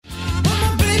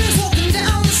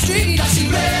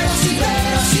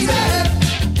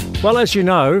Well, as you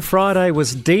know, Friday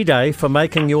was D-Day for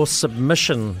making your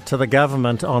submission to the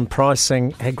government on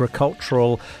pricing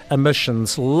agricultural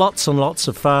emissions. Lots and lots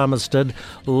of farmers did,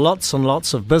 lots and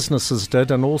lots of businesses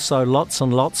did, and also lots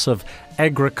and lots of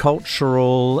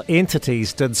agricultural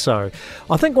entities did so.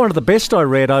 I think one of the best I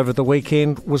read over the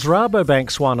weekend was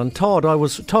Rabobank's one, and Todd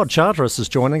Charteris is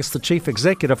joining us, the Chief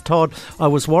Executive. Todd, I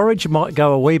was worried you might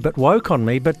go a wee bit woke on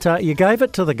me, but you gave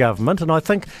it to the government, and I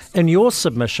think in your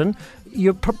submission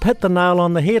you hit the nail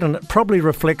on the head, and it probably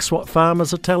reflects what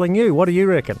farmers are telling you. What do you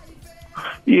reckon?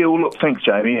 Yeah, well, look, thanks,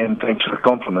 Jamie, and thanks for the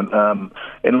compliment.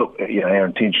 And look, our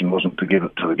intention wasn't to give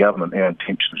it to the government. Our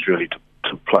intention is really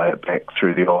to play it back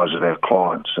through the eyes of our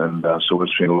clients, and so we've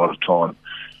spent a lot of time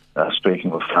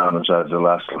speaking with farmers over the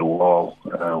last little while.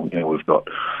 We've got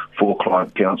 4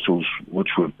 client councils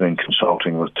which we've been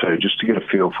consulting with too, just to get a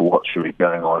feel for what's really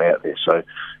going on out there. So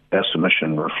our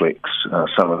submission reflects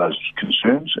some of those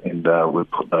concerns, and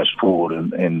we've put those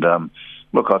forward. And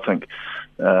look, I think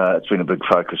it's been a big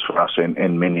focus for us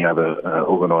and many other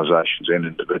organisations and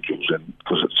individuals, and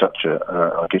because it's such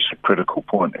a critical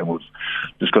point, and we've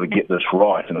just got to get this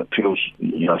right. And it feels,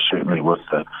 certainly with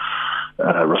the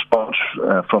response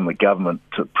from the government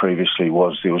previously there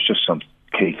was just some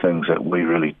key things that we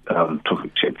really took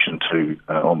exception to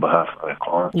on behalf of our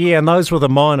clients. Yeah, and those were the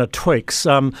minor tweaks.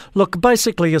 Look,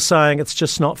 basically you're saying it's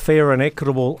just not fair and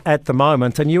equitable at the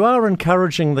moment, and you are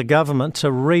encouraging the government to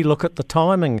relook at the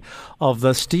timing of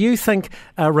this. Do you think,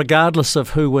 regardless of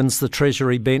who wins the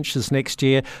Treasury benches next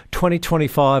year,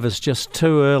 2025 is just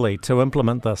too early to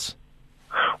implement this?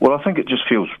 Well, I think it just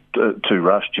feels too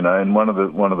rushed, and one of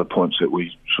the points that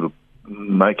we sort of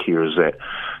make here is that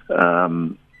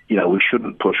we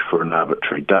shouldn't push for an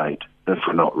arbitrary date if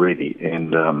we're not ready.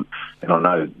 And I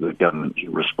know the government's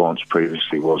response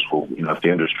previously was, well, if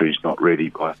the industry's not ready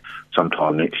by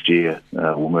sometime next year,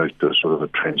 we'll move to sort of a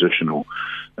transitional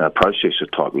processor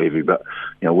type levy. But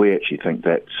we actually think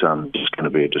that's just going to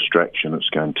be a distraction. It's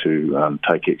going to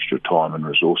take extra time and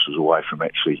resources away from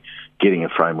actually getting a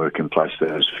framework in place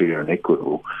that is fair and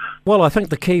equitable. Well, I think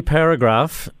the key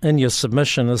paragraph in your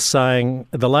submission is saying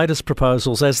the latest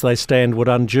proposals as they stand would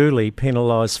unduly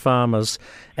penalise farmers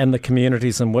and the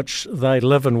communities in which they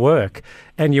live and work.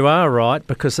 And you are right,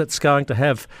 because it's going to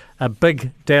have a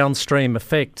big downstream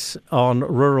effect on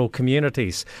rural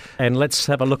communities. And let's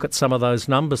have a look at some of those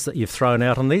numbers that you've thrown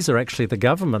out, and these are actually the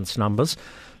government's numbers.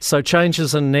 So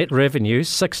changes in net revenue,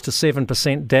 6 to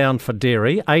 7% down for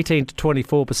dairy, 18 to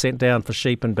 24% down for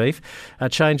sheep and beef.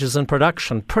 Changes in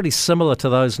production, pretty similar to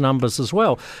those numbers as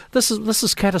well. This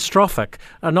is catastrophic,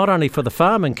 not only for the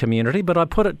farming community, but I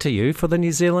put it to you, for the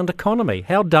New Zealand economy.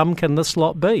 How dumb can this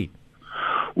lot be?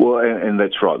 Well, and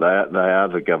that's right. They are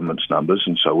the government's numbers,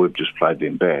 and so we've just played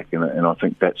them back. And I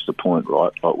think that's the point,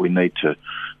 right? Like, we need to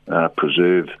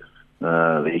preserve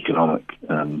the economic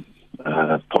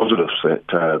positives that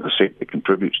the sector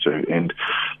contributes to, and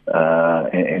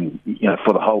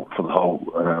for the whole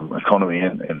economy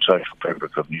and social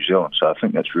fabric of New Zealand. So I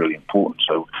think that's really important.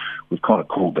 So we've kind of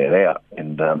called that out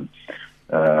and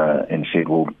said,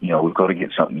 well, we've got to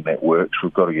get something that works.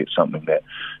 We've got to get something that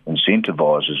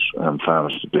incentivises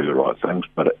farmers to do the right things,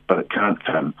 but it can't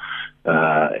come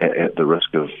at the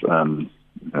risk of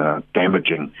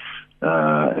damaging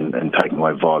and taking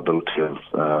away viability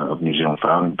of New Zealand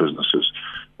farming businesses,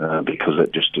 because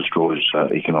it just destroys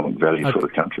economic value for the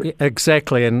country.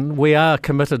 Exactly, and we are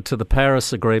committed to the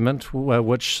Paris Agreement,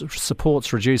 which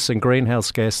supports reducing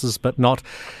greenhouse gases, but not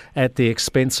at the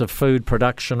expense of food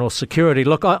production or security.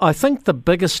 Look, I think the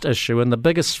biggest issue and the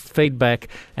biggest feedback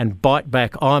and bite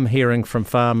back I'm hearing from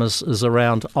farmers is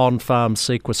around on-farm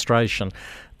sequestration.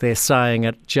 They're saying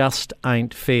it just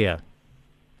ain't fair.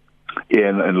 Yeah,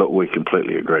 and look, we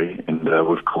completely agree, and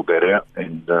we've called that out,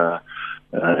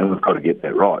 and we've got to get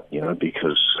that right,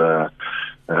 because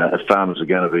if farmers are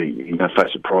going to be,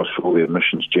 face a price for all the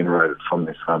emissions generated from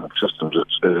their farming systems,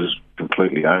 it is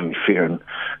completely only fair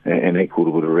and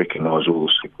equitable to recognise all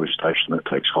the sequestration that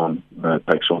takes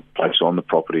place on the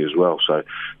property as well. So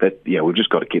that, we've just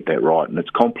got to get that right, and it's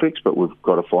complex, but we've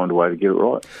got to find a way to get it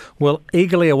right. We'll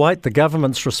eagerly await the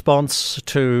government's response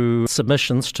to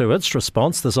submissions to its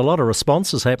response. There's a lot of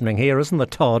responses happening here, isn't there,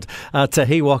 Todd? Te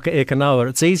Hiwaka Ekanoa.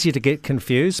 It's easy to get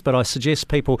confused, but I suggest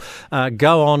people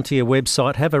go onto your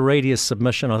website, have a read your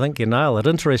submission. I think you nail it.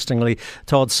 Interestingly,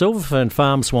 Todd, Silverfern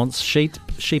Farms wants sheep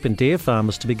and dairy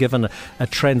farmers to be given a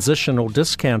transitional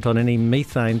discount on any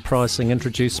methane pricing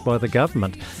introduced by the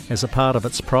government as a part of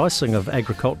its pricing of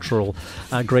agricultural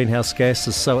greenhouse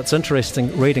gases. So it's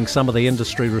interesting reading some of the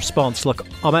industry response. Look,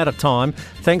 I'm out of time.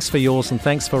 Thanks for yours, and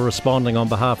thanks for responding on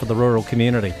behalf of the rural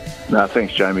community. No,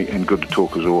 thanks, Jamie, and good to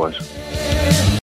talk as always.